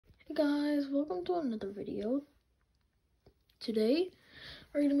guys, welcome to another video. Today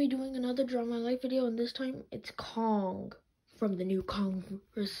we're going to be doing another Draw My Life video, and this time it's Kong from the new Kong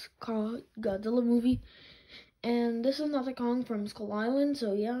vs. Godzilla movie. And this is not the Kong from Skull Island,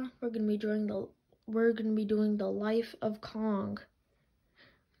 so yeah, we're going to be doing the life of Kong.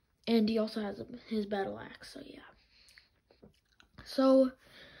 And he also has his battle axe, so yeah. So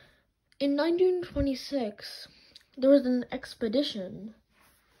in 1926 there was an expedition.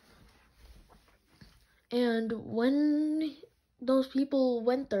 And when those people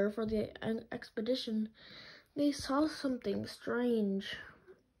went there for the expedition, they saw something strange.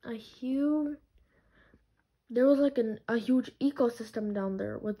 There was like a huge ecosystem down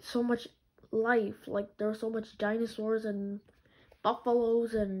there with so much life. Like there were so much dinosaurs and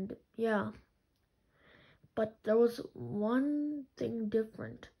buffaloes and yeah. But there was one thing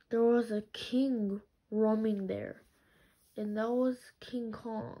different. There was a king roaming there, and that was King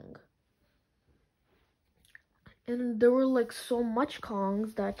Kong. And there were like so much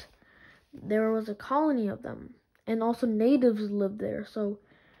Kongs that there was a colony of them, and also natives lived there. So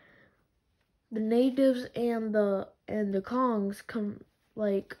the natives and the Kongs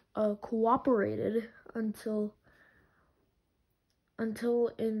cooperated until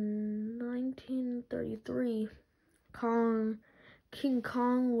in 1933, King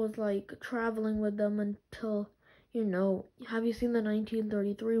Kong was like traveling with them until, you know, have you seen the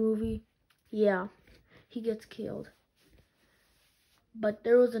 1933 movie? Yeah. He gets killed. But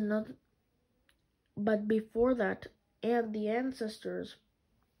there was another. But before that, and the ancestors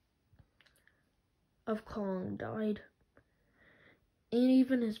of Kong died, and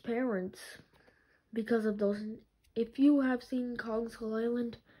even his parents, because of those. If you have seen Kong Skull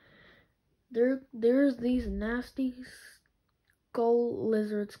Island, there's these nasty skull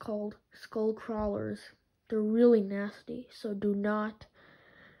lizards called skull crawlers. They're really nasty, so do not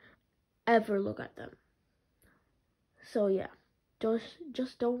ever look at them. So yeah,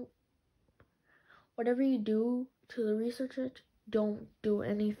 just don't. Whatever you do to research it, don't do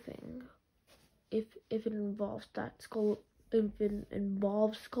anything. If it involves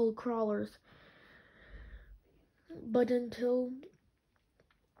skull crawlers. But in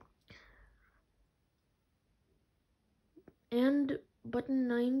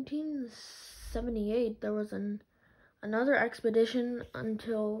 1978 there was another expedition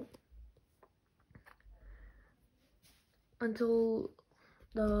until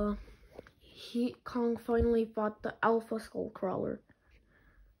Kong finally fought the Alpha Skull Crawler.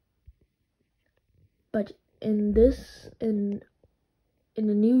 But in the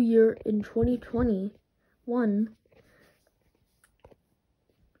new year, in 2021,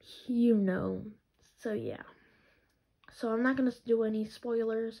 you know, so yeah. So I'm not gonna do any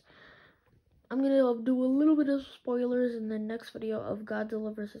spoilers. I'm gonna do a little bit of spoilers in the next video of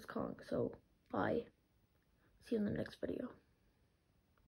Godzilla vs. Kong. So bye. See you in the next video.